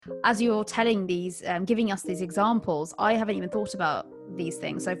As you're telling these, giving us these examples, I haven't even thought about these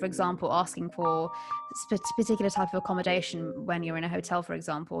things. So, for example, asking for particular type of accommodation when you're in a hotel, for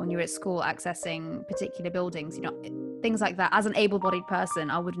example, when you're at school, accessing particular buildings, things like that. As an able-bodied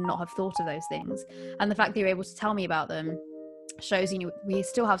person, I would not have thought of those things. And the fact that you're able to tell me about them shows, we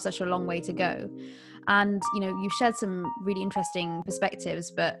still have such a long way to go. And, you've shared some really interesting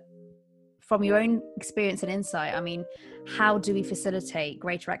perspectives, but from your own experience and insight, how do we facilitate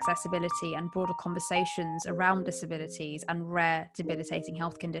greater accessibility and broader conversations around disabilities and rare debilitating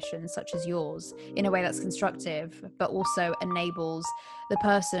health conditions such as yours in a way that's constructive, but also enables the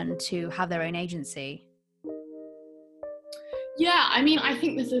person to have their own agency? Yeah, I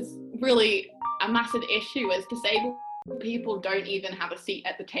think this is really a massive issue as disabled people don't even have a seat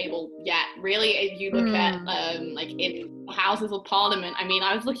at the table yet. Really, if you look at in Houses of Parliament,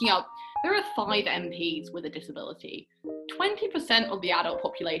 I was looking up, there are 5 MPs with a disability. 20% of the adult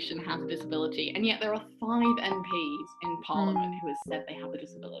population has a disability, and yet there are 5 MPs in Parliament who have said they have a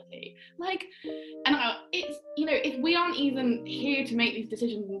disability. It's, if we aren't even here to make these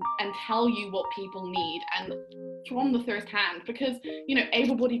decisions and tell you what people need, and from the first hand, because,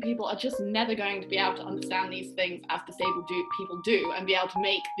 able-bodied people are just never going to be able to understand these things as disabled people do, and be able to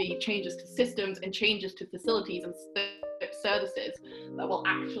make the changes to systems and changes to facilities and services that will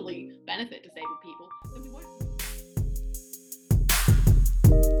actually benefit disabled people, then we won't.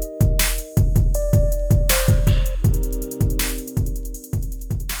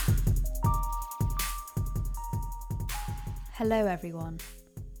 Hello everyone.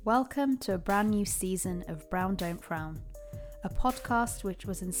 Welcome to a brand new season of Brown Don't Frown, a podcast which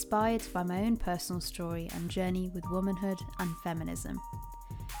was inspired by my own personal story and journey with womanhood and feminism.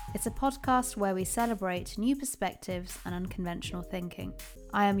 It's a podcast where we celebrate new perspectives and unconventional thinking.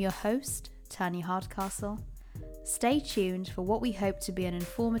 I am your host, Tanya Hardcastle. Stay tuned for what we hope to be an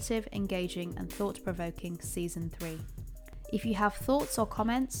informative, engaging and thought-provoking Season 3. If you have thoughts or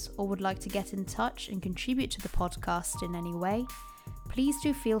comments or would like to get in touch and contribute to the podcast in any way, please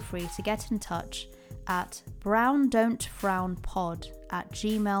do feel free to get in touch at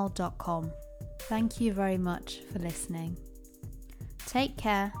browndon'tfrownpod@gmail.com. Thank you very much for listening. Take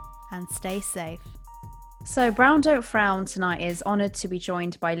care and stay safe. So Brown Don't Frown tonight is honoured to be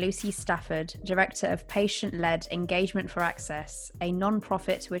joined by Lucy Stafford, Director of Patient-Led Engagement for Access, a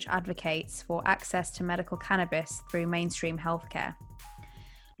non-profit which advocates for access to medical cannabis through mainstream healthcare.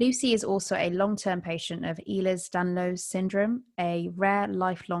 Lucy is also a long-term patient of Ehlers-Danlos syndrome, a rare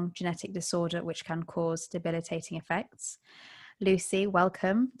lifelong genetic disorder which can cause debilitating effects. Lucy,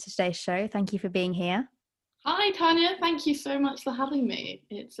 welcome to today's show. Thank you for being here. Hi Tanya, thank you so much for having me.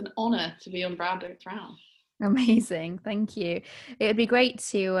 It's an honour to be on Brown Don't Frown. Amazing, thank you. It would be great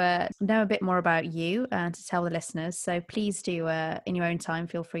to know a bit more about you and to tell the listeners. So please do, in your own time,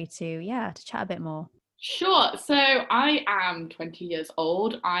 feel free to chat a bit more. Sure. So I am 20 years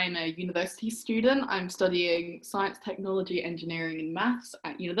old. I'm a university student. I'm studying science, technology, engineering and maths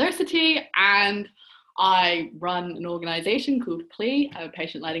at university, and I run an organisation called PLE,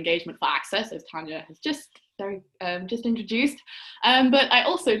 Patient-Led Engagement for Access, as Tanya has just introduced. But I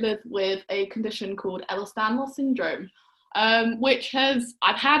also live with a condition called Ehlers-Danlos syndrome, which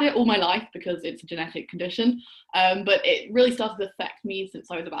I've had it all my life because it's a genetic condition, but it really started to affect me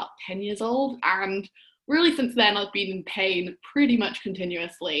since I was about 10 years old. And really since then I've been in pain pretty much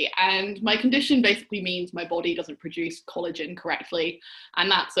continuously, and my condition basically means my body doesn't produce collagen correctly, and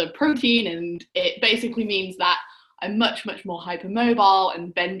that's a protein, and it basically means that I'm much more hypermobile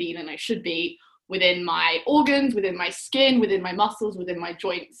and bendy than I should be within my organs, within my skin, within my muscles, within my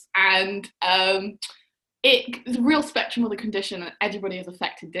joints. And it's a real spectrum of the condition, and everybody is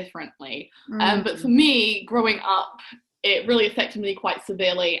affected differently. But for me, growing up, it really affected me quite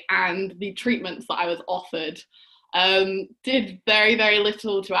severely, and the treatments that I was offered did very, very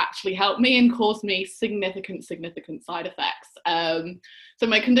little to actually help me and caused me significant side effects. So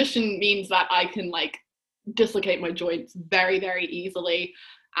my condition means that I can dislocate my joints very, very easily,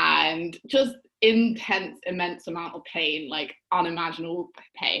 and just immense amount of pain, unimaginable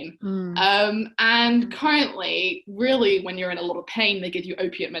pain. And currently, really, when you're in a lot of pain, they give you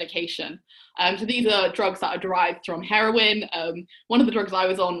opiate medication. So these are drugs that are derived from heroin. One of the drugs I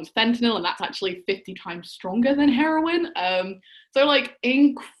was on was fentanyl, and that's actually 50 times stronger than heroin. So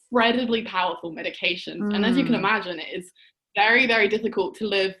incredibly powerful medications. And as you can imagine, it is very, very difficult to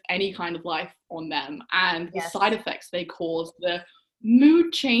live any kind of life on them. And the side effects they cause, the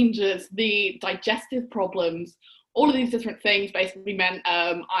mood changes, the digestive problems, all of these different things basically meant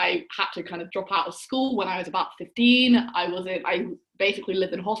I had to kind of drop out of school when I was about 15. I basically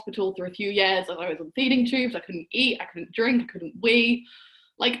lived in hospital for a few years as I was on feeding tubes. I couldn't eat, I couldn't drink, I couldn't wee.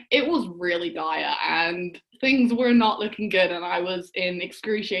 like it was really dire and things were not looking good, and I was in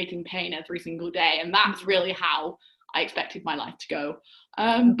excruciating pain every single day, and that's really how I expected my life to go.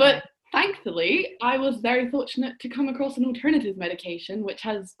 But thankfully, I was very fortunate to come across an alternative medication, which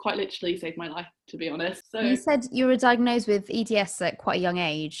has quite literally saved my life, to be honest. So you said you were diagnosed with EDS at quite a young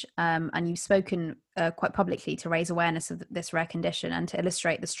age, and you've spoken quite publicly to raise awareness of this rare condition and to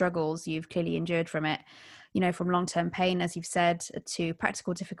illustrate the struggles you've clearly endured from it, from long-term pain, as you've said, to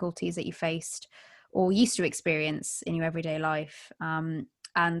practical difficulties that you faced or used to experience in your everyday life.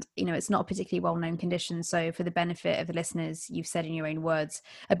 And it's not a particularly well-known condition, so for the benefit of the listeners, you've said in your own words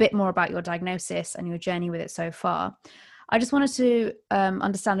a bit more about your diagnosis and your journey with it so far. I just wanted to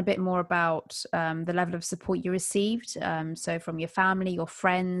understand a bit more about the level of support you received, so from your family, your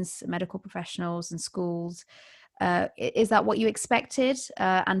friends, medical professionals and schools. Is that what you expected?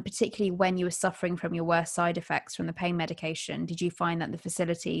 And particularly when you were suffering from your worst side effects from the pain medication, did you find that the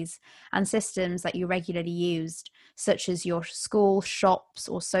facilities and systems that you regularly used, such as your school, shops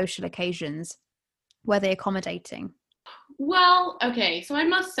or social occasions, were they accommodating? Well, okay, so I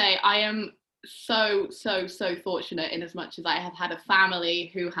must say I am so fortunate in as much as I have had a family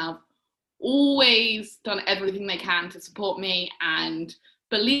who have always done everything they can to support me and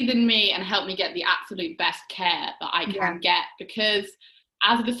believe in me and help me get the absolute best care that I can get, because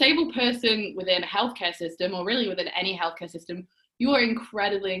as a disabled person within a healthcare system, or really within any healthcare system, you are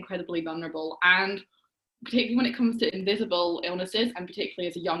incredibly vulnerable. And particularly when it comes to invisible illnesses, and particularly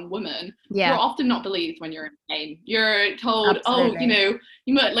as a young woman, you're often not believed when you're in pain. You're told,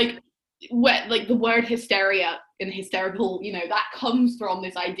 you might like the word hysteria and hysterical, that comes from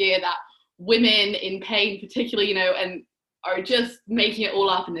this idea that women in pain particularly, and are just making it all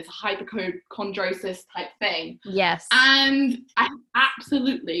up in this hypochondrosis type thing. Yes. And I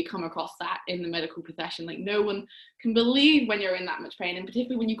absolutely come across that in the medical profession. Like, no one can believe when you're in that much pain, and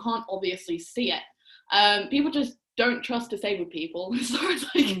particularly when you can't obviously see it. People just don't trust disabled people, as far as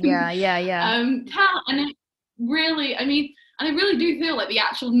I can tell. And it really, and I really do feel like the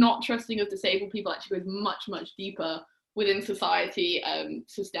actual not trusting of disabled people actually goes much deeper within society,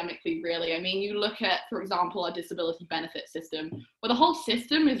 systemically, really. You look at, for example, our disability benefit system, where the whole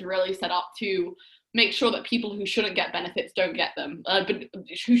system is really set up to make sure that people who shouldn't get benefits don't get them, but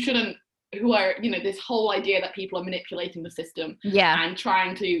who are, this whole idea that people are manipulating the system and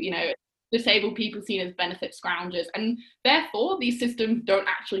trying to, disable people seen as benefit scroungers, and therefore these systems don't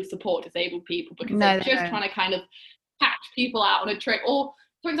actually support disabled people, because they're just trying to kind of catch people out on a trick. Or,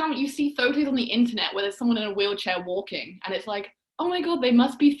 for example, you see photos on the internet where there's someone in a wheelchair walking, and it's like, oh my god, they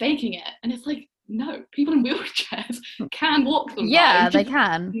must be faking it. And it's like, no, people in wheelchairs can walk sometimes. Yeah, they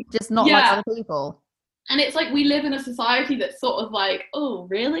can, just not like other people. And it's like, we live in a society that's sort of like, oh,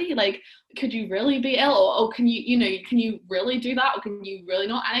 really? Like, could you really be ill? Or can you, can you really do that? Or can you really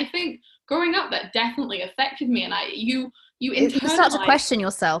not? And I think growing up, that definitely affected me. And you start to question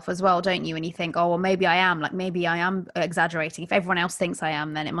yourself as well, don't you? And you think, oh, well, maybe I am exaggerating. If everyone else thinks I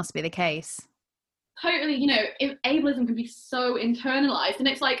am, then it must be the case. Totally. Ableism can be so internalized. And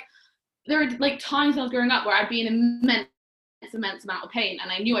it's like, there are like times when I was growing up where I'd be in immense amount of pain,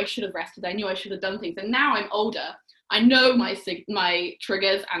 and I knew I should have rested. I knew I should have done things. And now I'm older, I know my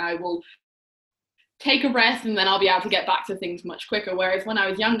triggers, and I will take a rest, and then I'll be able to get back to things much quicker. Whereas when I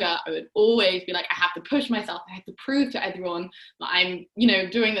was younger, I would always be like, I have to push myself, I have to prove to everyone that I'm,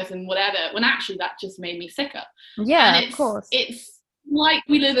 doing this and whatever, when actually that just made me sicker. Yeah, of course. It's like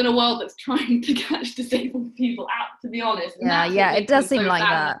we live in a world that's trying to catch disabled people out, to be honest. Yeah, it does seem like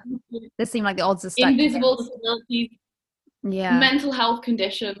that. It does seem like the odds are stacked. Invisible disabilities, mental health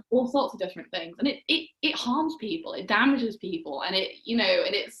condition, all sorts of different things. And it harms people, it damages people, and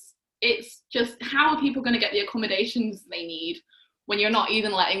it's just, how are people going to get the accommodations they need when you're not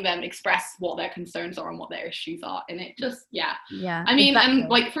even letting them express what their concerns are and what their issues are? And it just, exactly. And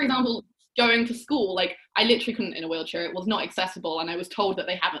like, for example, going to school, like, I literally couldn't in a wheelchair. It was not accessible, and I was told that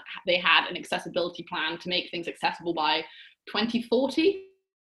they had an accessibility plan to make things accessible by 2040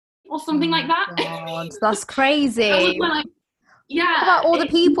 or something like that. God, that's crazy. That was when How about all the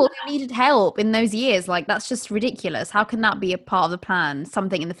people who needed help in those years? Like, that's just ridiculous. How can that be a part of the plan,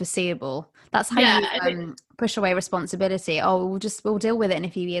 something in the foreseeable? That's how you push away responsibility. Oh, we'll deal with it in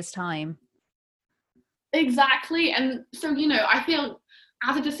a few years' time. Exactly. And so, I feel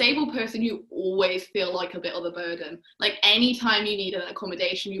as a disabled person, you always feel like a bit of a burden. Like, anytime you need an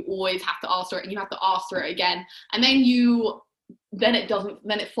accommodation, you always have to ask for it, and you have to ask for it again. And then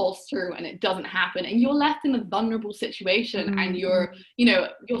it falls through and it doesn't happen, and you're left in a vulnerable situation, and your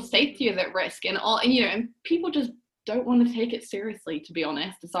safety is at risk, and people just don't want to take it seriously, to be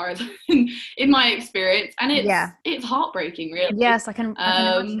honest, as far as in my experience. And Yeah. it's heartbreaking, really. Yes, I can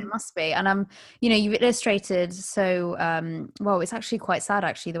imagine it must be. And you've illustrated so well, it's actually quite sad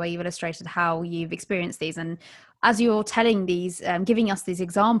actually the way you've illustrated how you've experienced these. And as you're telling these, giving us these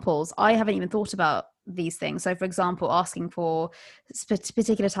examples, I haven't even thought about these things. So for example, asking for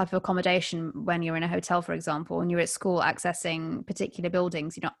particular type of accommodation when you're in a hotel, for example, and you're at school accessing particular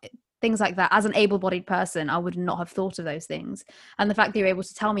buildings, things like that. As an able-bodied person, I would not have thought of those things. And the fact that you're able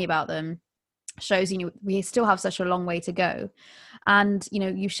to tell me about them shows we still have such a long way to go. And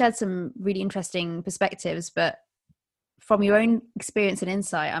you've shared some really interesting perspectives, but from your own experience and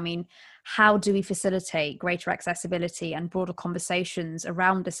insight, I mean, how do we facilitate greater accessibility and broader conversations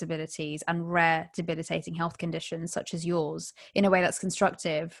around disabilities and rare debilitating health conditions such as yours in a way that's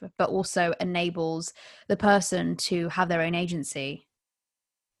constructive but also enables the person to have their own agency?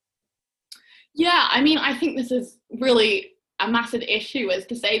 Yeah, I mean, I think this is really a massive issue, as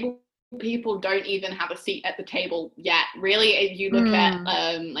disabled people don't even have a seat at the table yet. Really, if you look at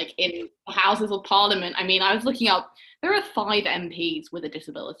like in Houses of Parliament, I mean, I was looking up, there are 5 MPs with a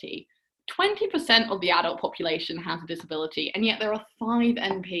disability. 20% of the adult population has a disability, and yet there are 5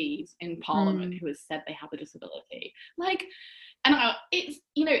 MPs in Parliament who have said they have a disability. Like, and it's,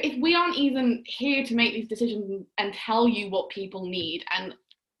 if we aren't even here to make these decisions and tell you what people need, and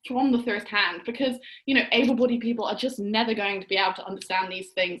from the first hand, because able-bodied people are just never going to be able to understand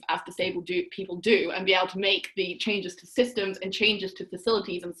these things as disabled people do, and be able to make the changes to systems and changes to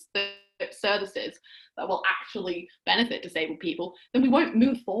facilities and services that will actually benefit disabled people, then we won't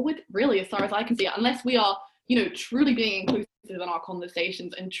move forward, really, as far as I can see it, unless we are truly being inclusive in our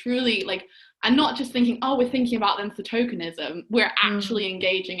conversations, and truly and not just thinking, oh, we're thinking about them for tokenism. We're actually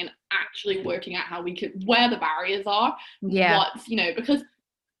engaging and actually working out how we could, where the barriers are, what's, because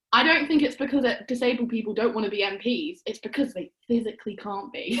I don't think it's because disabled people don't want to be MPs. It's because they physically can't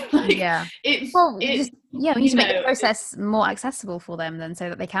be. When you make the process more accessible for them, then, so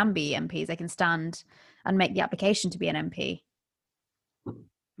that they can be MPs, they can stand and make the application to be an MP.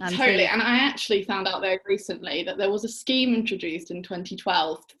 Totally. And I actually found out very recently that there was a scheme introduced in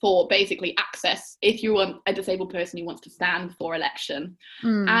 2012 for basically access if you are a disabled person who wants to stand for election.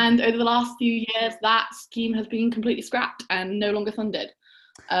 And over the last few years, that scheme has been completely scrapped and no longer funded.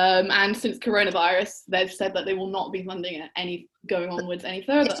 And since coronavirus, they've said that they will not be funding it going onwards any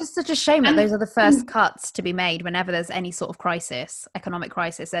further. It's just such a shame that those are the first cuts to be made whenever there's any sort of crisis, economic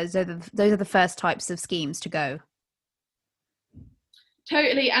crisis. Those are the first types of schemes to go.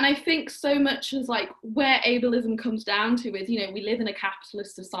 Totally. And I think so much as where ableism comes down to is, we live in a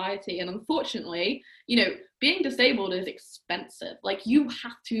capitalist society, and unfortunately, being disabled is expensive. You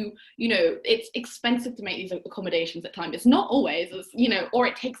have to, it's expensive to make these accommodations at times. It's not always, or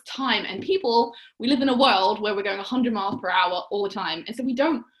it takes time. And we live in a world where we're going 100 miles per hour all the time. And so we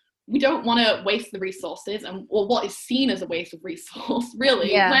don't want to waste the resources, or what is seen as a waste of resource,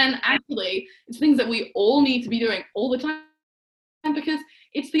 really, when actually it's things that we all need to be doing all the time, because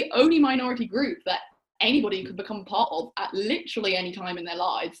it's the only minority group that anybody could become part of at literally any time in their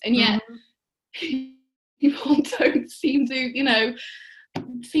lives. And yet people don't seem to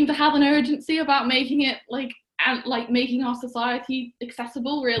have an urgency about making it making our society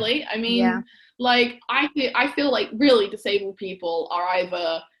accessible, really. I mean, I feel like really disabled people are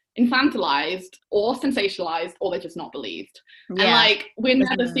either infantilized or sensationalized, or they're just not believed. And we're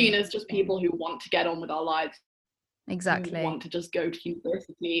never seen as just people who want to get on with our lives. Exactly. Want to just go to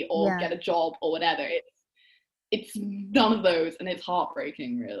university or get a job or whatever. It's none of those, and it's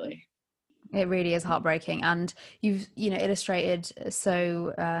heartbreaking, really. It really is heartbreaking. And you've illustrated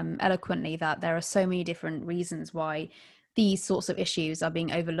so eloquently that there are so many different reasons why these sorts of issues are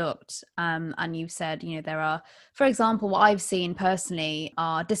being overlooked. And you've said, there are, for example, what I've seen personally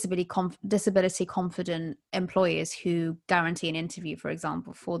are disability confident employers who guarantee an interview, for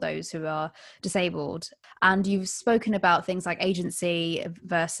example, for those who are disabled. And you've spoken about things like agency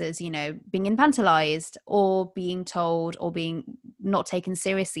versus, being infantilized, or being told, or being not taken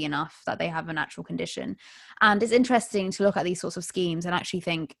seriously enough that they have a natural condition. And it's interesting to look at these sorts of schemes and actually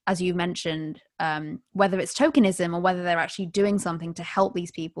think, as you mentioned, whether it's tokenism or whether they're actually doing something to help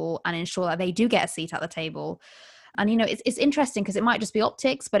these people and ensure that they do get a seat at the table. And, it's interesting because it might just be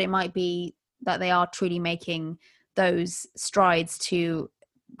optics, but it might be that they are truly making those strides to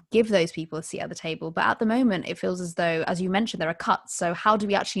give those people a seat at the table. But at the moment, it feels as though, as you mentioned, there are cuts. So how do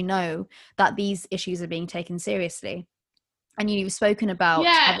we actually know that these issues are being taken seriously? And you've spoken about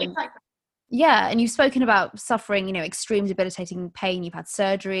and you've spoken about suffering, extreme debilitating pain. You've had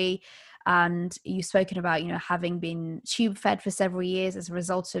surgery, and you've spoken about, having been tube fed for several years as a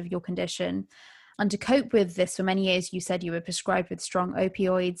result of your condition. And to cope with this, for many years, you said you were prescribed with strong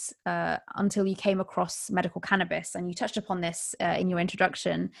opioids until you came across medical cannabis. And you touched upon this in your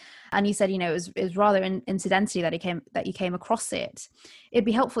introduction. And you said, it was rather incidentally that you came across it. It'd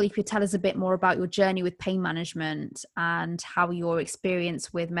be helpful if you could tell us a bit more about your journey with pain management and how your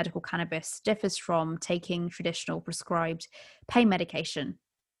experience with medical cannabis differs from taking traditional prescribed pain medication.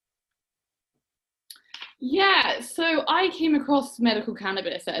 Yeah, so I came across medical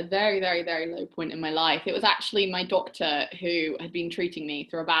cannabis at a very, very, very low point in my life. It was actually my doctor who had been treating me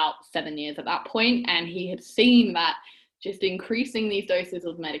for about 7 years at that point, and he had seen that just increasing these doses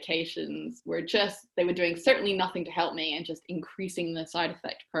of medications they were doing certainly nothing to help me and just increasing the side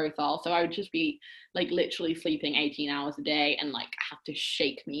effect profile. So I would just be like literally sleeping 18 hours a day and like have to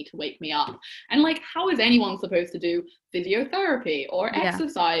shake me to wake me up. And like, how is anyone supposed to do physiotherapy or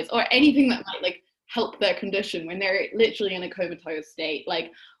exercise or anything that might like help their condition when they're literally in a comatose state?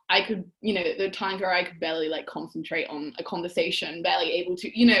 Like I could, there are times where I could barely like concentrate on a conversation, barely able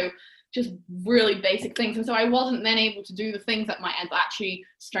to, just really basic things. And so I wasn't then able to do the things that might have actually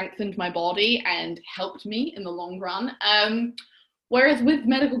strengthened my body and helped me in the long run. Whereas with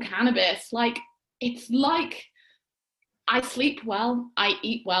medical cannabis, like, it's like I sleep well, I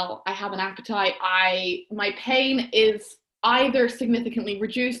eat well, I have an appetite, my pain is either significantly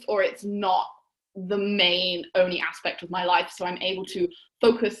reduced or it's not the main only aspect of my life. So I'm able to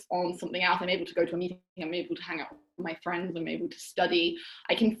focus on something else. I'm able to go to a meeting, I'm able to hang out with my friends, I'm able to study.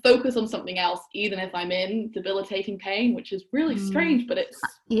 I can focus on something else even if I'm in debilitating pain, which is really strange, but it's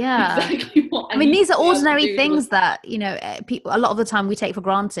exactly what I mean, these are ordinary things that, people, a lot of the time we take for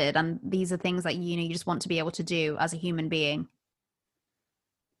granted, and these are things that, you just want to be able to do as a human being.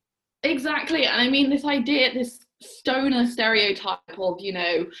 Exactly. And I mean, this stoner stereotype of,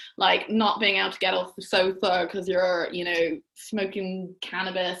 like not being able to get off the sofa because you're, smoking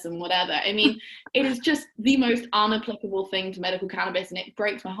cannabis and whatever. I mean, it is just the most unapplicable thing to medical cannabis. And it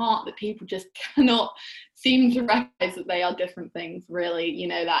breaks my heart that people just cannot seem to recognize that they are different things, really.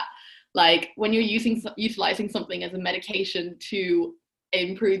 That like when you're utilizing something as a medication to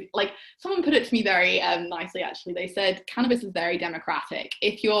improve, like someone put it to me very nicely actually. They said cannabis is very democratic.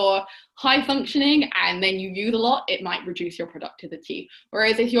 If you're high functioning and then you use a lot, it might reduce your productivity,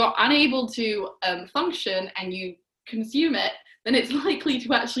 whereas if you're unable to function and you consume it, then it's likely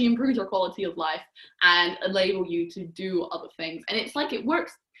to actually improve your quality of life and enable you to do other things. And it's like it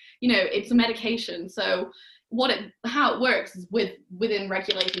works, it's a medication. So how it works is within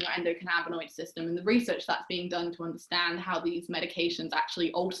regulating your endocannabinoid system, and the research that's being done to understand how these medications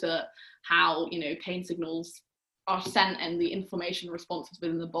actually alter how pain signals are sent and the inflammation responses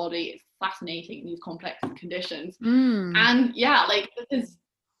within the body. It's fascinating in these complex conditions. And because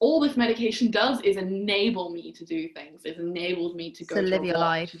all this medication does is enable me to do things. It enables me to go to live your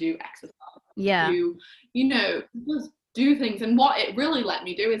life, to do exercise, to just do things. And what it really let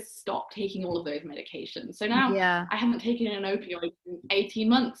me do is stop taking all of those medications. So now I haven't taken an opioid in 18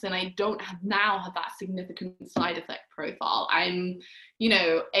 months and I don't have that significant side effect profile. I'm,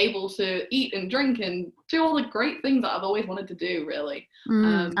 able to eat and drink and do all the great things that I've always wanted to do, really.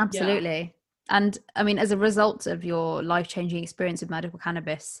 Absolutely. And I mean, as a result of your life-changing experience with medical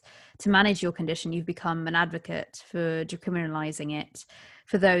cannabis, to manage your condition, you've become an advocate for decriminalizing it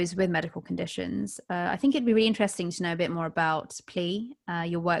for those with medical conditions. I think it'd be really interesting to know a bit more about PLEA,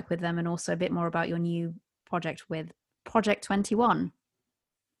 your work with them, and also a bit more about your new project with Project 21.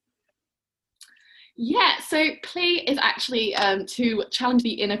 Yeah, so PLEA is actually to challenge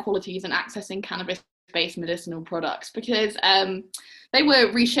the inequalities in accessing cannabis-based medicinal products, because they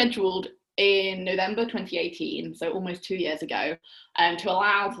were rescheduled in November 2018, so almost 2 years ago, to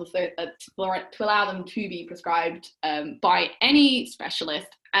allow them to be prescribed by any specialist.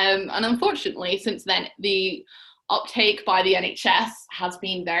 And unfortunately, since then, the uptake by the NHS has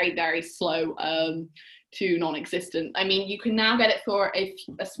been very, very slow to non-existent. I mean, you can now get it for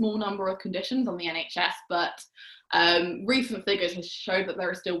a small number of conditions on the NHS, but recent figures have showed that there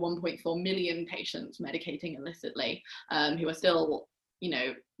are still 1.4 million patients medicating illicitly who are still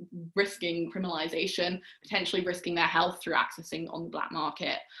risking criminalization, potentially risking their health through accessing on the black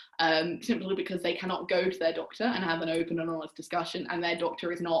market, simply because they cannot go to their doctor and have an open and honest discussion, and their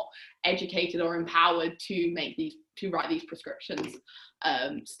doctor is not educated or empowered to write these prescriptions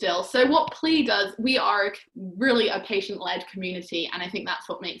still. So what PLEA does, we are really a patient-led community, and I think that's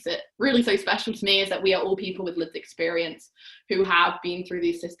what makes it really so special to me, is that we are all people with lived experience who have been through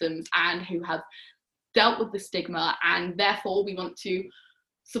these systems and who have dealt with the stigma, and therefore we want to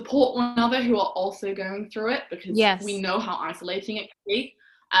support one another who are also going through it, because we know how isolating it can be.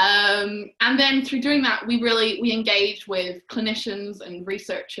 And then through doing that, we engage with clinicians and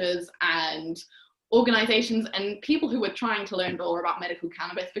researchers and organizations and people who were trying to learn more about medical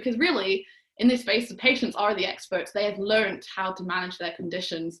cannabis, because really in this space the patients are the experts. They have learned how to manage their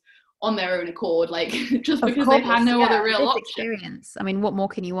conditions on their own accord, like just because they've had no other real option. Experience. I mean, what more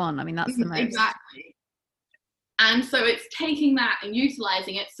can you want? I mean, that's the most. Exactly. And so it's taking that and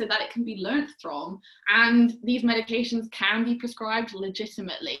utilizing it so that it can be learnt from, and these medications can be prescribed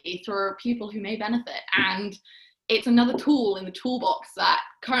legitimately for people who may benefit. And it's another tool in the toolbox that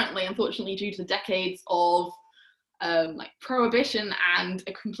currently, unfortunately, due to decades of like prohibition and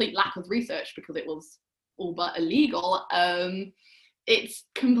a complete lack of research because it was all but illegal, it's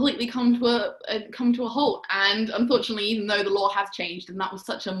completely come to a halt. And unfortunately, even though the law has changed, and that was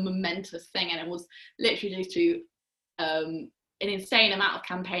such a momentous thing, and it was literally due to an insane amount of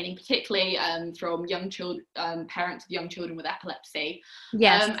campaigning, particularly from young children, parents of young children with epilepsy.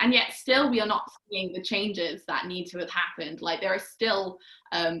 Yes. And yet still we are not seeing the changes that need to have happened. Like there are still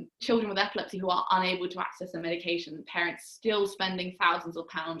children with epilepsy who are unable to access their medication, parents still spending thousands of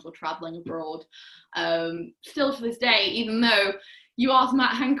pounds or traveling abroad. Still to this day, even though you ask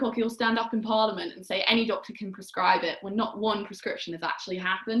Matt Hancock, he'll stand up in Parliament and say any doctor can prescribe it, when not one prescription has actually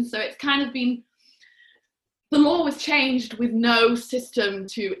happened. So it's kind of been, the law was changed with no system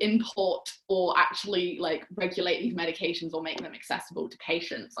to import or actually like regulate these medications or make them accessible to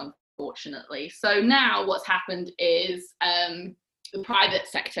patients, unfortunately. So now what's happened is the private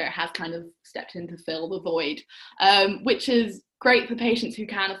sector has kind of stepped in to fill the void, which is great for patients who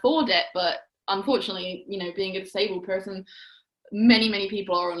can afford it. But unfortunately, you know, being a disabled person, many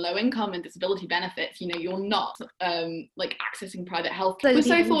people are on low income and disability benefits. You know, you're not like accessing private health. We're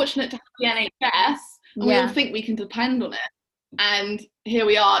so fortunate to have the NHS, and we all think we can depend on it. And here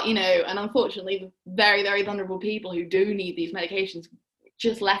we are, you know, and unfortunately the very, very vulnerable people who do need these medications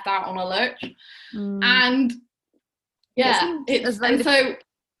just left out on a lurch. And it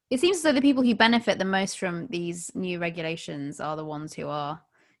seems as though the people who benefit the most from these new regulations are the ones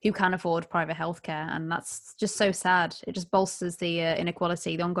who can afford private healthcare, and that's just so sad. It just bolsters the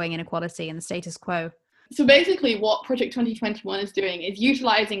inequality, the ongoing inequality and the status quo. So basically what Project 2021 is doing is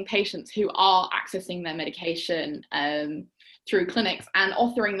utilising patients who are accessing their medication through clinics and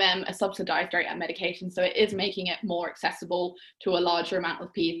offering them a subsidised rate at medication. So it is making it more accessible to a larger amount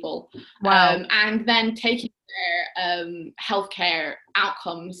of people. Wow. And then taking their healthcare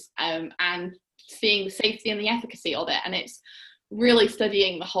outcomes and seeing the safety and the efficacy of it. And it's really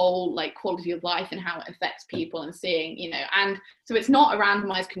studying the whole like quality of life and how it affects people, and seeing, you know, and so it's not a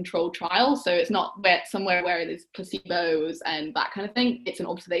randomized controlled trial, so it's not somewhere where there's placebos and that kind of thing. It's an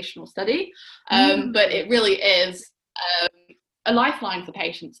observational study, but it really is a lifeline for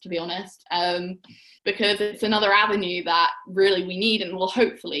patients, to be honest, because it's another avenue that really we need, and will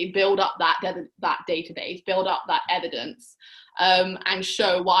hopefully build up that database, build up that evidence, and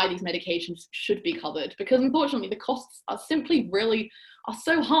show why these medications should be covered. Because unfortunately the costs are simply are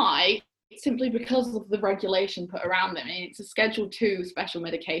so high simply because of the regulation put around them. And it's a Schedule 2 special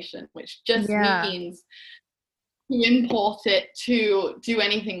medication, which just means to import it, to do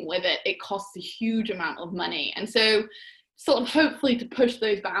anything with it, it costs a huge amount of money. And so sort of hopefully to push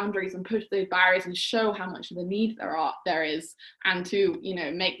those boundaries and push those barriers and show how much of a need there is, and to, you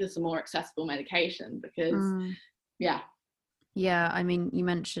know, make this a more accessible medication, because Yeah, I mean, you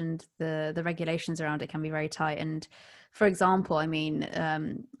mentioned the regulations around it can be very tight. And for example, I mean,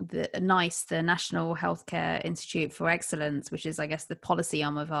 the NICE, the National Healthcare Institute for Excellence, which is, I guess, the policy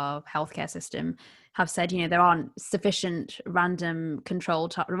arm of our healthcare system, have said, you know, there aren't sufficient randomized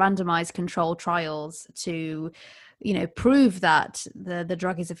controlled trials to, you know, prove that the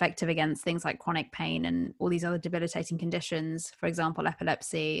drug is effective against things like chronic pain and all these other debilitating conditions, for example,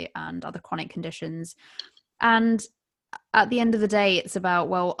 epilepsy and other chronic conditions. And at the end of the day, it's about,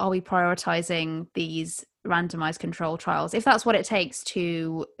 well, are we prioritizing these randomized control trials? If that's what it takes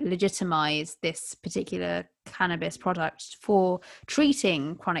to legitimize this particular cannabis product for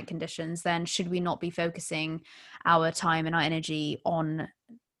treating chronic conditions, then should we not be focusing our time and our energy on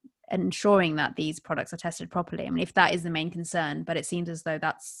ensuring that these products are tested properly? I mean, if that is the main concern, but it seems as though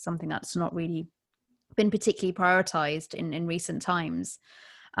that's something that's not really been particularly prioritized in recent times.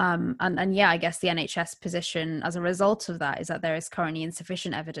 And yeah, I guess the NHS position as a result of that is that there is currently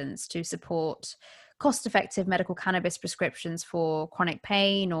insufficient evidence to support cost-effective medical cannabis prescriptions for chronic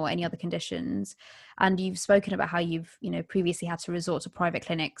pain or any other conditions. And you've spoken about how you've, you know, previously had to resort to private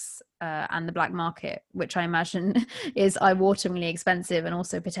clinics and the black market, which I imagine is eye-wateringly expensive and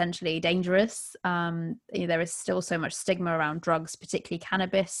also potentially dangerous. You know, there is still so much stigma around drugs, particularly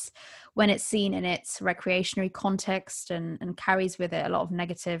cannabis, when it's seen in its recreationary context and carries with it a lot of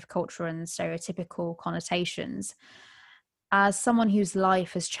negative cultural and stereotypical connotations. as someone whose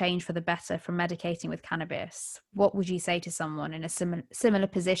life has changed for the better from medicating with cannabis, what would you say to someone in a similar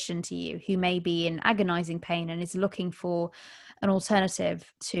position to you who may be in agonizing pain and is looking for an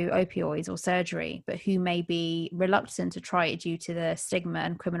alternative to opioids or surgery, but who may be reluctant to try it due to the stigma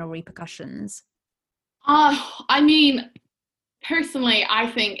and criminal repercussions? I mean, personally,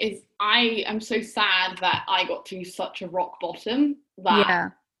 I am so sad that I got to such a rock bottom that Yeah.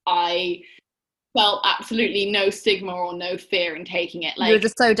 I felt absolutely no stigma or no fear in taking it. You were Like,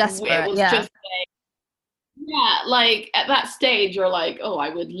 just so it desperate. was Yeah. just, yeah, like at that stage, you're like, oh, I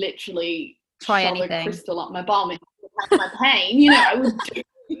would literally Try shove a anything. crystal up my bum and help my pain. You know, I would do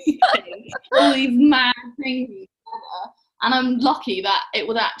anything, all these mad things. And I'm lucky that it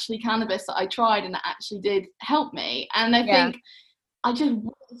was actually cannabis that I tried and that actually did help me. And I Yeah. think I just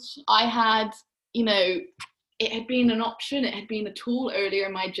wish I had, you know, it had been an option, it had been a tool earlier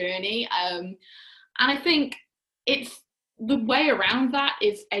in my journey. And I think it's the way around that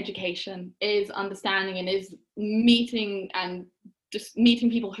is education, is understanding, and is meeting and just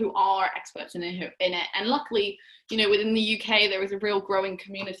meeting people who are experts in it. And luckily, you know, within the UK, there is a real growing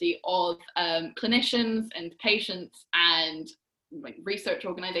community of clinicians and patients and like research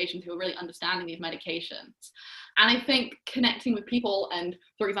organizations who are really understanding these medications. And I think connecting with people, and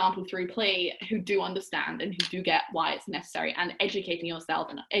for example through Plea, who do understand and who do get why it's necessary, and educating yourself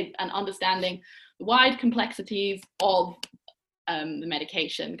and understanding the wide complexities of the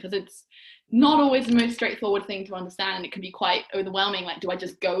medication, because it's not always the most straightforward thing to understand, and it can be quite overwhelming. Like, do I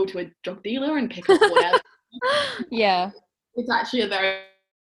just go to a drug dealer and pick up whatever? Yeah. It's actually a very,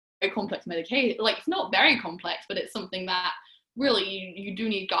 very complex medication. Like, it's not very complex, but it's something that really you do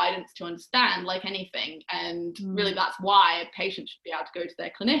need guidance to understand, like anything. And really that's why a patient should be able to go to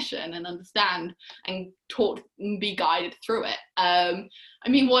their clinician and understand and taught and be guided through it. I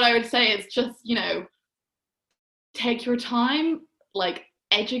mean, what I would say is just, you know, take your time, like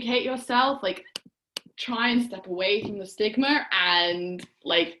educate yourself, like try and step away from the stigma, and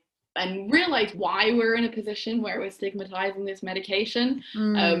realize why we're in a position where we're stigmatizing this medication.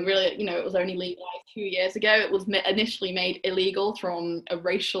 Really, you know, it was only legalized 2 years ago. It was initially made illegal from a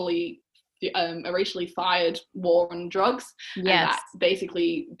racially fired war on drugs. Yes. And that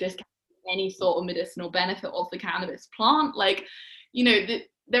basically discounted any sort of medicinal benefit of the cannabis plant. Like, you know,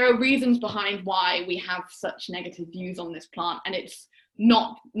 there are reasons behind why we have such negative views on this plant, and it's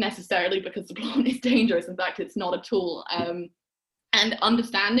not necessarily because the plant is dangerous. In fact, it's not at all. And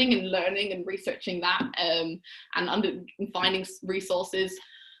understanding and learning and researching that, and finding resources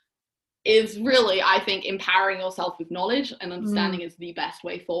is really, I think, empowering yourself with knowledge, and understanding is the best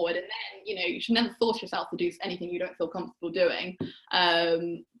way forward. And then, you know, you should never force yourself to do anything you don't feel comfortable doing,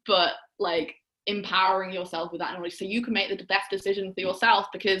 but like empowering yourself with that knowledge so you can make the best decision for yourself,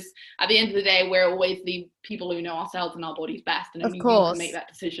 because at the end of the day, we're always the people who know ourselves and our bodies best, and only you can make that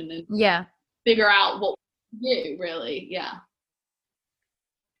decision and figure out what you really.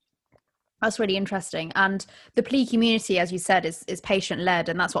 That's really interesting. And the Plea community, as you said, is patient-led,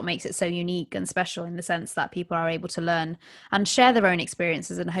 and that's what makes it so unique and special, in the sense that people are able to learn and share their own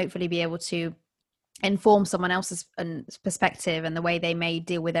experiences and hopefully be able to inform someone else's perspective and the way they may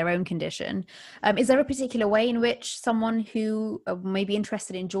deal with their own condition. Is there a particular way in which someone who may be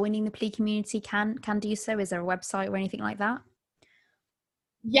interested in joining the Plea community can do so? Is there a website or anything like that?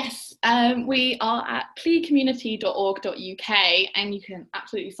 Yes, we are at pleacommunity.org.uk, and you can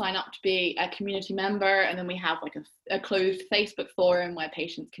absolutely sign up to be a community member. And then we have like a closed Facebook forum where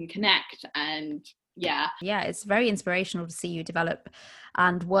patients can connect. And yeah, it's very inspirational to see you develop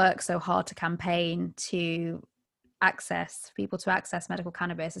and work so hard to campaign to people to access medical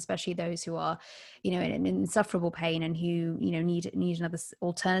cannabis, especially those who are, you know, in insufferable pain and who, you know, need another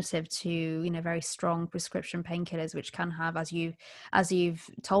alternative to, you know, very strong prescription painkillers, which can have, as you've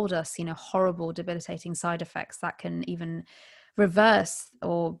told us, you know, horrible debilitating side effects that can even reverse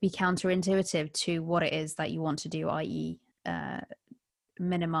or be counterintuitive to what it is that you want to do, i.e.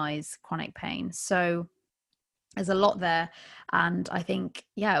 minimize chronic pain. So there's a lot there, and I think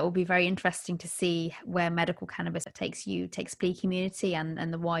it will be very interesting to see where medical cannabis takes Plea community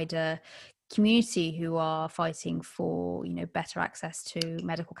and the wider community who are fighting for, you know, better access to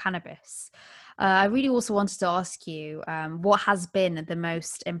medical cannabis. I really also wanted to ask you what has been the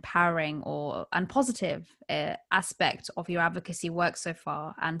most empowering and positive aspect of your advocacy work so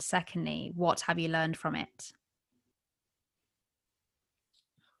far, and secondly, what have you learned from it?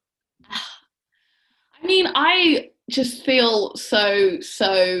 I mean, I just feel so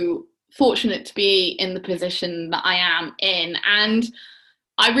fortunate to be in the position that I am in. And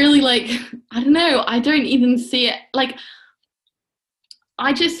I really I don't know, I don't even see it like,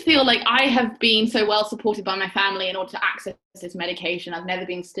 I just feel like I have been so well supported by my family in order to access this medication. I've never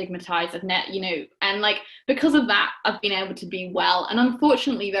been stigmatized. And like because of that, I've been able to be well. And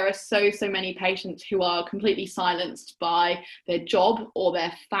unfortunately, there are so many patients who are completely silenced by their job or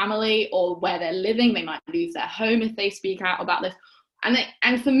their family or where they're living. They might lose their home if they speak out about this.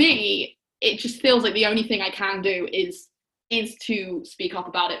 And for me, it just feels like the only thing I can do is to speak up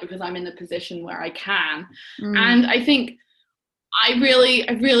about it because I'm in the position where I can. And I think I really,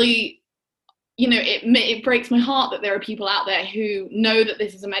 it breaks my heart that there are people out there who know that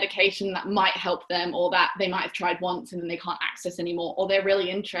this is a medication that might help them, or that they might have tried once and then they can't access anymore, or they're really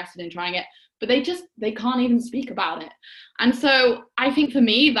interested in trying it, but they can't even speak about it. And so I think for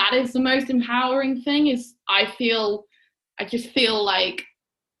me, that is the most empowering thing. Is I just feel like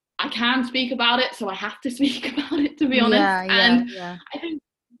I can speak about it, so I have to speak about it, to be honest. Yeah. I think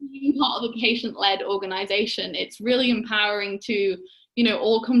being part of a patient-led organization, it's really empowering to,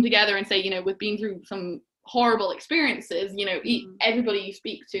 all come together and say, we've been through some horrible experiences, everybody you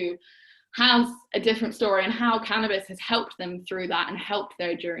speak to has a different story and how cannabis has helped them through that and helped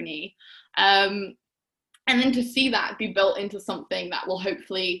their journey. And then to see that be built into something that will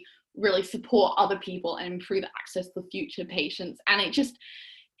hopefully really support other people and improve access for future patients. And it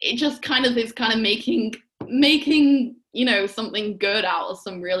just kind of is kind of making something good out of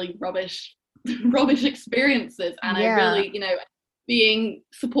some really rubbish experiences. And I really being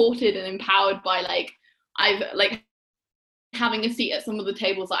supported and empowered by I've having a seat at some of the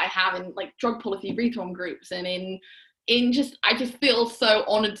tables that I have in drug policy reform groups, and I just feel so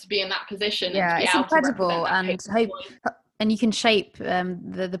honored to be in that position. Yeah, and to be it's able incredible. to And you can shape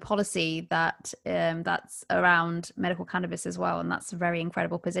the policy that's around medical cannabis as well, and that's a very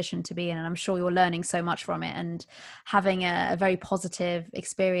incredible position to be in. And I'm sure you're learning so much from it and having a very positive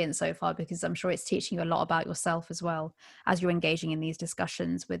experience so far, because I'm sure it's teaching you a lot about yourself as well as you're engaging in these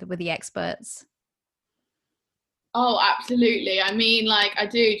discussions with the experts. Oh, absolutely. I mean, I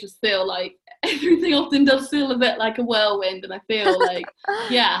do just feel like everything often does feel a bit like a whirlwind, and I feel like,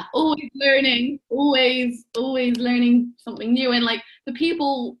 yeah, always learning, always learning something new. And the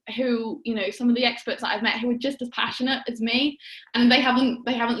people who, some of the experts that I've met who are just as passionate as me, and they haven't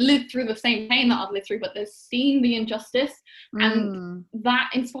lived through the same pain that I've lived through, but they've seen the injustice, and that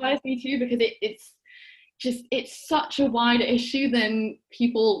inspires me too, because it's such a wider issue than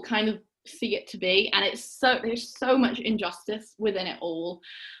people kind of see it to be, and there's so much injustice within it all.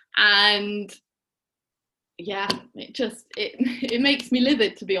 And yeah, it makes me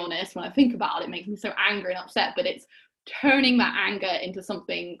livid, to be honest. When I think about it, it makes me so angry and upset, but it's turning that anger into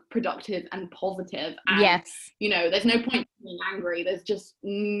something productive and positive. And yes, there's no point being angry, there's just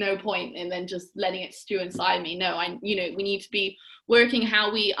no point in then just letting it stew inside me. No, we need to be working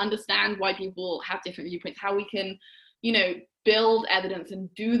how we understand why people have different viewpoints, how we can build evidence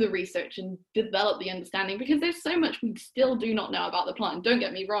and do the research and develop the understanding, because there's so much we still do not know about the plant. And don't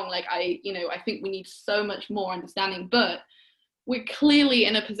get me wrong, I think we need so much more understanding, but we're clearly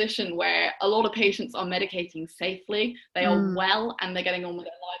in a position where a lot of patients are medicating safely, they are well, and they're getting on with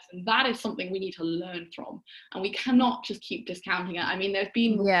their lives, and that is something we need to learn from, and we cannot just keep discounting it. I mean, there's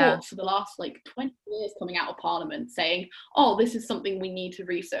been reports for the last 20 years coming out of Parliament saying, oh, this is something we need to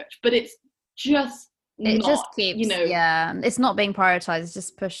research, but it's just just keeps it's not being prioritized, it's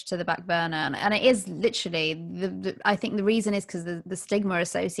just pushed to the back burner. And it is literally I think the reason is because the stigma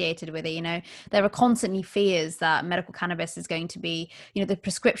associated with it. There are constantly fears that medical cannabis is going to be, the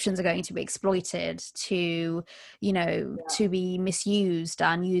prescriptions are going to be exploited to to be misused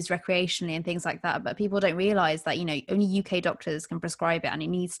and used recreationally and things like that. But people don't realize that only UK doctors can prescribe it, and it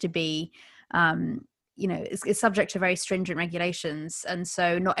needs to be it's subject to very stringent regulations, and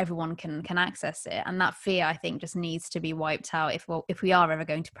so not everyone can access it. And that fear, I think, just needs to be wiped out if we are ever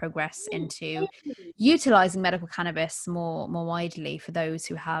going to progress into utilizing medical cannabis more widely for those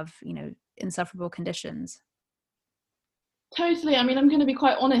who have insufferable conditions. Totally. I mean, I'm going to be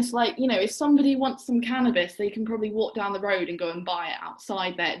quite honest, if somebody wants some cannabis, they can probably walk down the road and go and buy it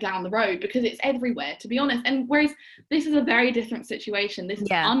outside there down the road, because it's everywhere, to be honest. And whereas this is a very different situation. This is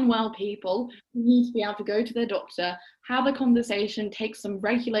unwell people who need to be able to go to their doctor, have a conversation, take some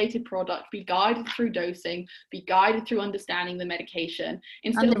regulated product, be guided through dosing, be guided through understanding the medication,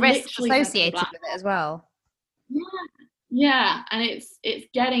 instead and the of risks associated with it as well. Yeah, and it's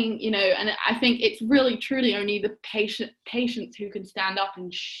getting, and I think it's really truly only the patients who can stand up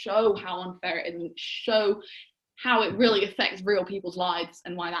and show how unfair it is, and show how it really affects real people's lives,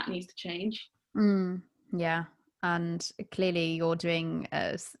 and why that needs to change. Yeah, and clearly you're doing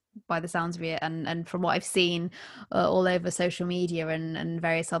by the sounds of it, and from what I've seen all over social media and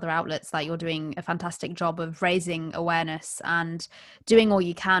various other outlets, that you're doing a fantastic job of raising awareness and doing all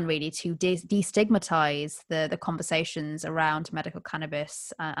you can really to destigmatize the conversations around medical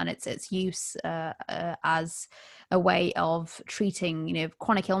cannabis and its use as a way of treating, you know,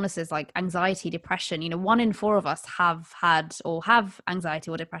 chronic illnesses like anxiety, depression. You know, 1 in 4 of us have had or have anxiety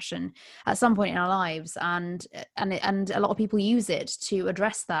or depression at some point in our lives, and a lot of people use it to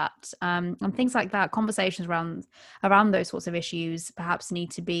address that, and things like that. Conversations around those sorts of issues perhaps need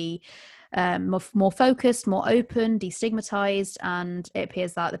to be more focused, more open, destigmatized, and it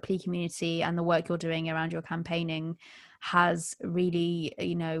appears that the plea community and the work you're doing around your campaigning has really,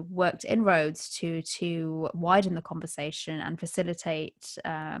 you know, worked inroads to widen the conversation and facilitate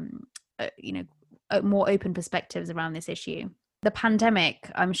you know, more open perspectives around this issue. The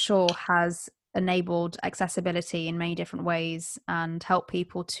pandemic, I'm sure, has enabled accessibility in many different ways and help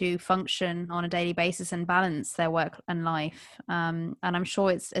people to function on a daily basis and balance their work and life. And I'm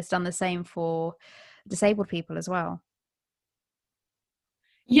sure it's done the same for disabled people as well.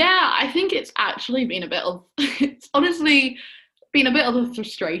 Yeah, I think it's actually been a bit of, it's honestly been a bit of a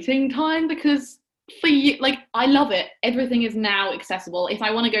frustrating time because for you, like, I love it. Everything is now accessible. If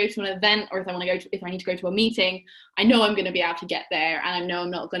I want to go to an event or if I need to go to a meeting, I know I'm going to be able to get there, and I know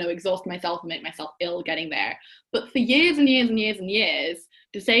I'm not going to exhaust myself and make myself ill getting there. But for years and years and years and years,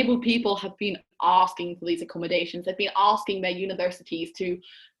 disabled people have been asking for these accommodations. They've been asking their universities to,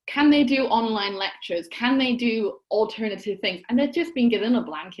 can they do online lectures? Can they do alternative things? And they've just been given a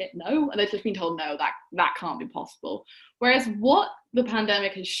blanket no, and they've just been told no, that can't be possible. Whereas what the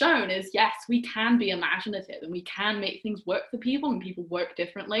pandemic has shown is, yes, we can be imaginative and we can make things work for people, and people work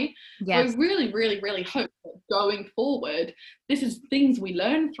differently. Yes. So I really, really, really hope that going forward, this is things we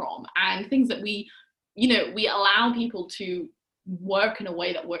learn from and things that we, you know, we allow people to work in a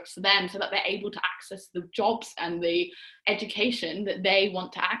way that works for them so that they're able to access the jobs and the education that they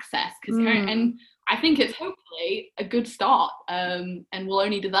want to access. And I think it's hopefully a good start, and will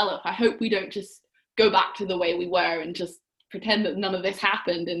only develop. I hope we don't just go back to the way we were and just pretend that none of this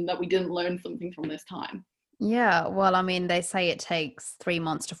happened and that we didn't learn something from this time. Yeah, well, I mean, they say it takes 3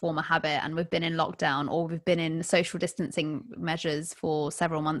 months to form a habit, and we've been in lockdown or we've been in social distancing measures for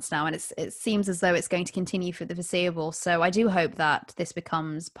several months now, and it seems as though it's going to continue for the foreseeable. So I do hope that this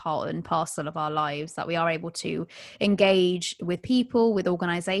becomes part and parcel of our lives, that we are able to engage with people, with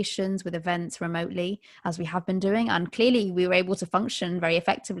organizations, with events remotely, as we have been doing. And clearly we were able to function very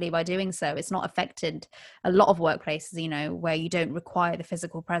effectively by doing so. It's not affected a lot of workplaces, you know, where you don't require the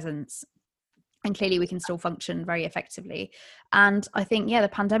physical presence, and clearly we can still function very effectively. And I think, yeah, the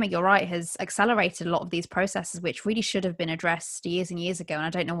pandemic, you're right, has accelerated a lot of these processes which really should have been addressed years and years ago, and I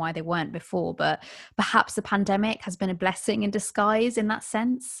don't know why they weren't before. But perhaps the pandemic has been a blessing in disguise in that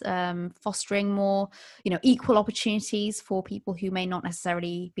sense, fostering more, you know, equal opportunities for people who may not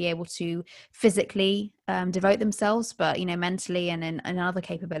necessarily be able to physically devote themselves, but, you know, mentally and in other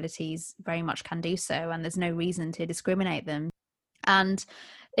capabilities very much can do so, and there's no reason to discriminate them. And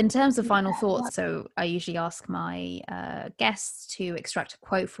in terms of final thoughts, so I usually ask my guests to extract a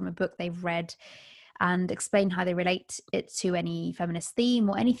quote from a book they've read and explain how they relate it to any feminist theme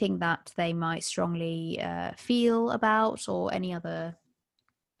or anything that they might strongly feel about, or any other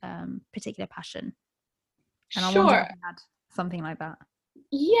particular passion. And I wonder if Sure. you had something like that.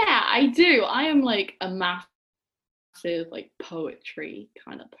 Yeah, I do. I am like a massive like poetry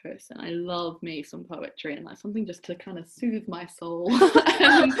kind of person. I love me some poetry, and that's something just to kind of soothe my soul.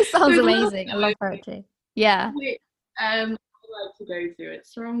 Sounds There's a little amazing. I love poem poetry. Yeah. which I like to go through.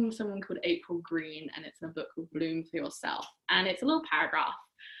 It's from someone called April Green, and it's in a book called Bloom for Yourself. And it's a little paragraph,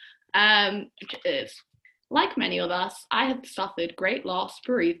 which is, like many of us, I have suffered great loss,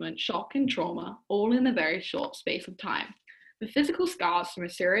 bereavement, shock, and trauma, all in a very short space of time. The physical scars from a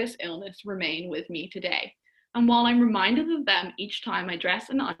serious illness remain with me today. And while I'm reminded of them each time I dress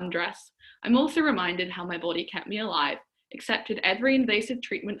and undress, I'm also reminded how my body kept me alive, accepted every invasive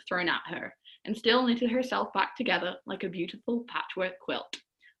treatment thrown at her, and still knitted herself back together like a beautiful patchwork quilt.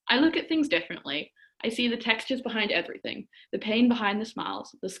 I look at things differently. I see the textures behind everything, the pain behind the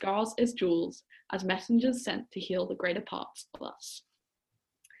smiles, the scars as jewels, as messengers sent to heal the greater parts of us.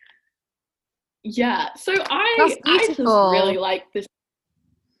 Yeah, so That's I just really beautiful. like this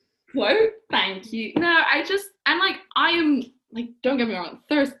quote. Thank you. No, I just, and like, I am like, don't get me wrong,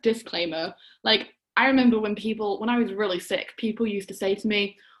 first disclaimer, like, I remember when I was really sick, people used to say to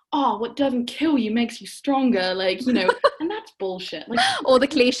me, oh, what doesn't kill you makes you stronger, like, you know, and that's bullshit. Like, All the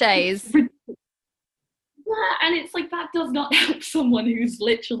cliches. yeah, and it's like, that does not help someone who's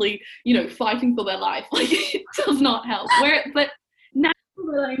literally, you know, fighting for their life. Like, it does not help. But now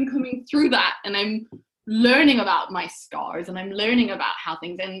that I'm coming through that, and I'm learning about my scars, and I'm learning about how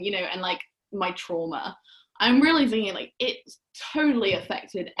things, and and like my trauma, I'm realizing like it's totally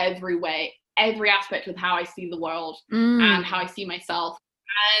affected every way, every aspect of how I see the world and how I see myself.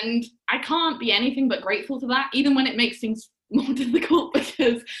 And I can't be anything but grateful to that, even when it makes things more difficult,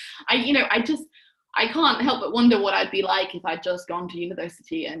 because I can't help but wonder what I'd be like if I'd just gone to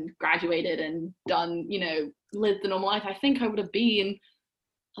university and graduated and done, lived the normal life. I think I would have been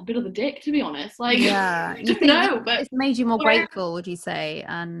a bit of a dick, to be honest. Like, yeah, you think it's made you more grateful, would you say,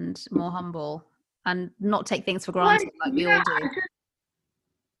 and more humble, and not take things for granted like we all do?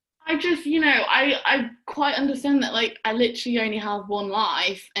 I quite understand that, like, I literally only have one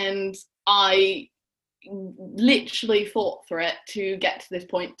life, and I literally fought for it to get to this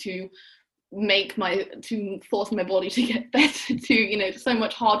point, to force my body to get better, to so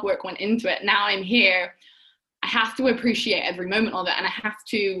much hard work went into it. Now I'm here, I have to appreciate every moment of it, and I have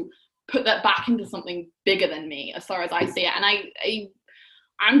to put that back into something bigger than me, as far as I see it. And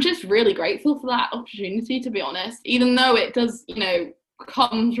I'm just really grateful for that opportunity, to be honest, even though it does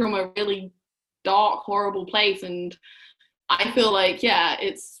come from a really dark, horrible place. And I feel like,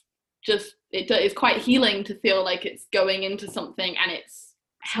 it's quite healing to feel like it's going into something and it's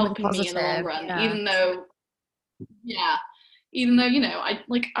helping me in the long run, even though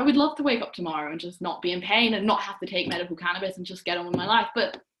I would love to wake up tomorrow and just not be in pain and not have to take medical cannabis and just get on with my life.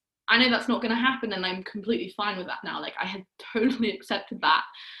 But I know that's not going to happen, and I'm completely fine with that now. Like, I had totally accepted that,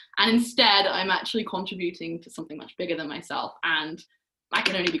 and instead I'm actually contributing to something much bigger than myself, and I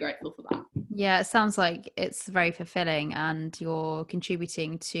can only be grateful for that. Yeah, it sounds like it's very fulfilling, and you're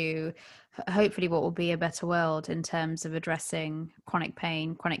contributing to hopefully what will be a better world in terms of addressing chronic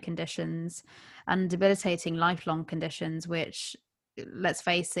pain, chronic conditions, and debilitating lifelong conditions, which, let's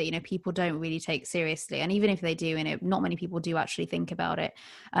face it, people don't really take seriously. And even if they do, not many people do actually think about it.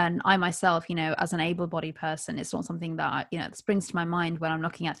 And I myself, as an able-bodied person, it's not something that springs to my mind when I'm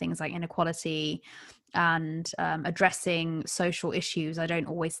looking at things like inequality and addressing social issues. I don't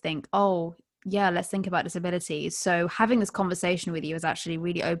always think, oh yeah, let's think about disabilities. So having this conversation with you has actually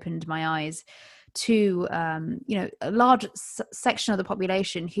really opened my eyes to a large section of the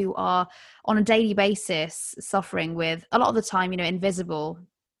population who are on a daily basis suffering with, a lot of the time, invisible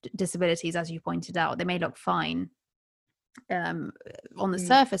disabilities. As you pointed out, they may look fine on the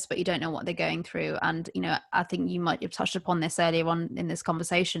surface, but you don't know what they're going through. And I think you might have touched upon this earlier on in this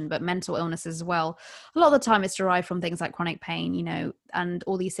conversation, but mental illness as well, a lot of the time it's derived from things like chronic pain, and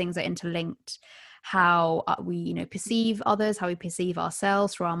all these things are interlinked. How we perceive others, how we perceive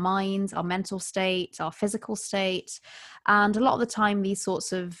ourselves through our minds, our mental state, our physical state. And a lot of the time these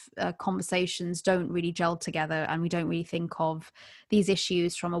sorts of conversations don't really gel together, and we don't really think of these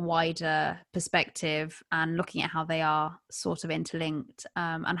issues from a wider perspective and looking at how they are sort of interlinked.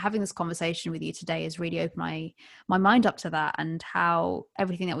 And having this conversation with you today has really opened my mind up to that, and how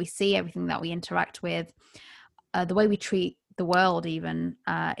everything that we see, everything that we interact with, the way we treat the world even,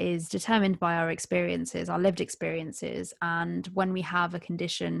 is determined by our experiences, our lived experiences. And when we have a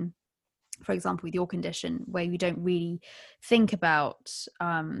condition, for example with your condition, where you don't really think about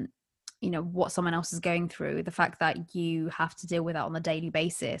what someone else is going through, the fact that you have to deal with that on a daily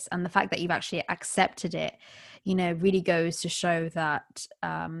basis, and the fact that you've actually accepted it, really goes to show that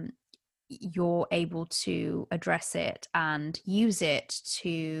you're able to address it and use it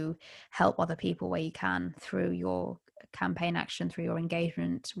to help other people where you can, through your campaign action, through your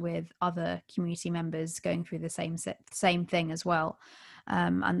engagement with other community members going through the same thing as well.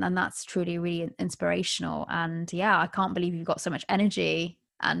 And that's truly really inspirational. And I can't believe you've got so much energy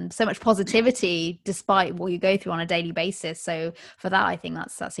and so much positivity despite what you go through on a daily basis. So for that, I think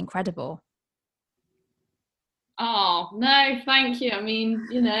that's incredible. Oh no, thank you. I mean,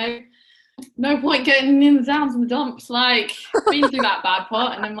 no point getting in the downs and the dumps, like, been through that bad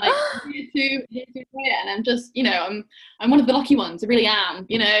part, and I'm like here to play it. And I'm just, I'm one of the lucky ones, I really am,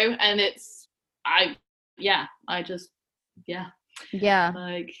 and it's like,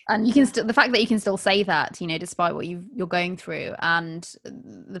 and you can still, the fact that you can still say that, despite what you're going through, and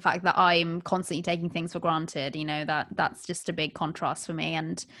the fact that I'm constantly taking things for granted, that's just a big contrast for me.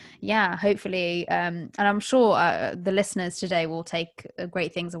 And hopefully and I'm sure the listeners today will take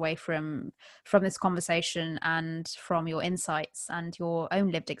great things away from this conversation and from your insights and your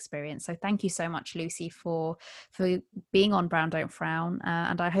own lived experience. So thank you so much, Lucy, for being on Brown Don't Frown,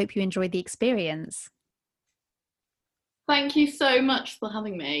 and I hope you enjoyed the experience. Thank you so much for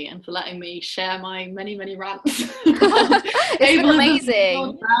having me and for letting me share my many, many rants. It's been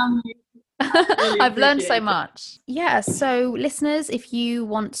amazing. Really I've learned so appreciate it. much. Yeah, so listeners, if you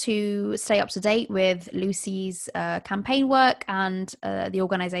want to stay up to date with Lucy's campaign work and the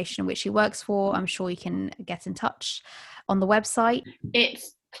organisation which she works for, I'm sure you can get in touch on the website.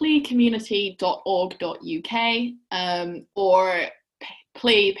 It's pleacommunity.org.uk or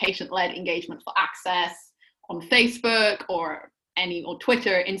Plea Patient-Led Engagement for Access on Facebook or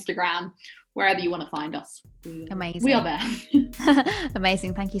Twitter, Instagram, wherever you want to find us. Amazing. We are there.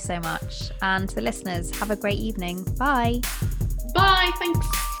 Amazing. Thank you so much. And to the listeners, have a great evening. Bye. Bye. Thanks.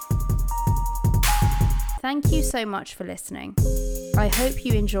 Thank you so much for listening. I hope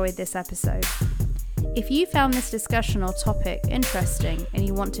you enjoyed this episode. If you found this discussion or topic interesting and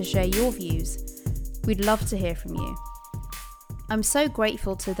you want to share your views, we'd love to hear from you. I'm so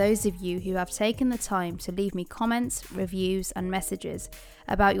grateful to those of you who have taken the time to leave me comments, reviews, and messages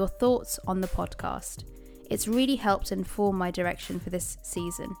about your thoughts on the podcast. It's really helped inform my direction for this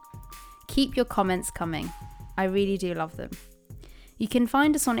season. Keep your comments coming. I really do love them. You can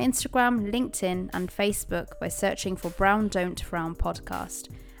find us on Instagram, LinkedIn, and Facebook by searching for Brown Don't Frown Podcast,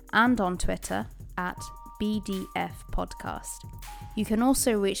 and on Twitter at BDF Podcast. You can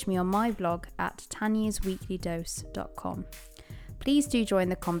also reach me on my blog at tanyasweeklydose.com. Please do join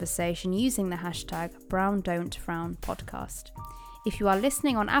the conversation using the hashtag Brown Don't Frown Podcast. If you are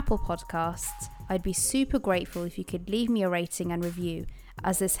listening on Apple Podcasts, I'd be super grateful if you could leave me a rating and review,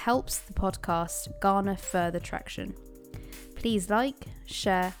 as this helps the podcast garner further traction. Please like,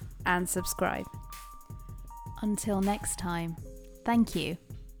 share, and subscribe. Until next time, thank you.